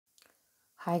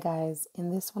Hi guys, in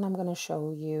this one I'm going to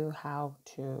show you how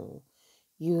to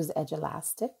use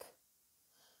Edulastic.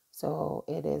 So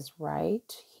it is right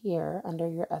here under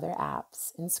your other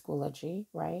apps in Schoology,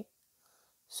 right?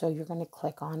 So you're going to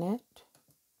click on it.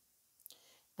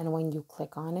 And when you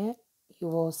click on it, you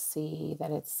will see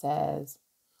that it says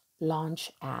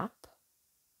Launch App.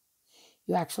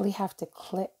 You actually have to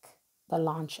click the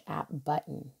Launch App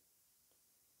button.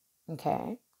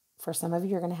 Okay? For some of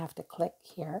you, you're going to have to click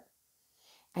here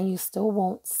and you still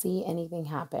won't see anything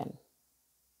happen.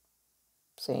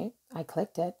 See, I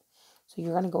clicked it. So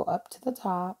you're going to go up to the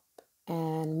top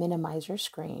and minimize your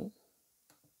screen.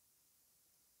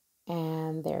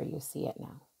 And there you see it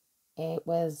now. It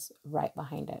was right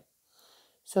behind it.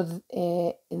 So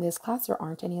in this class, there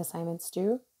aren't any assignments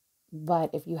due.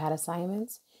 But if you had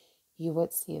assignments, you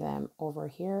would see them over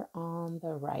here on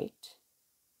the right.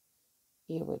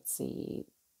 You would see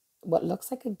what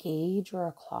looks like a gauge or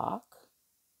a clock.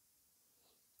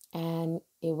 And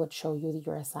it would show you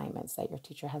your assignments that your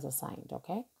teacher has assigned,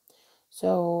 okay?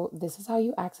 So this is how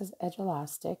you access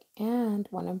Edulastic. And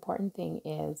one important thing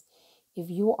is if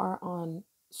you are on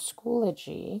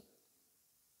Schoology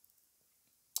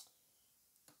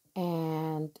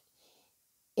and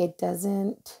it's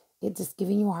just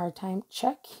giving you a hard time,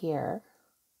 check here.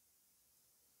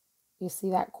 You see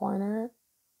that corner?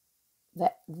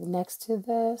 That next to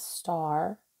the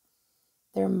star,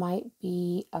 there might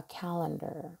be a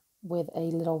calendar with a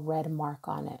little red mark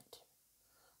on it.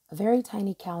 A very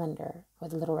tiny calendar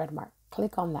with a little red mark.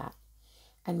 Click on that.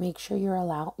 And make sure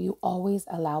you always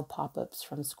allow pop-ups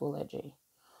from Schoology,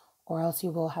 or else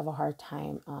you will have a hard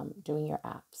time doing your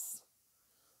apps.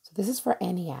 So this is for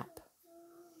any app.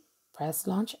 Press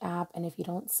Launch App, and if you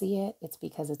don't see it, it's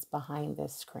because it's behind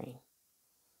this screen.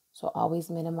 So always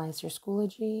minimize your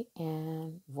Schoology,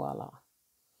 and voila.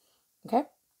 Okay?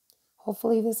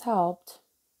 Hopefully this helped.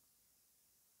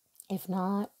 If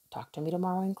not, talk to me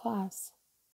tomorrow in class.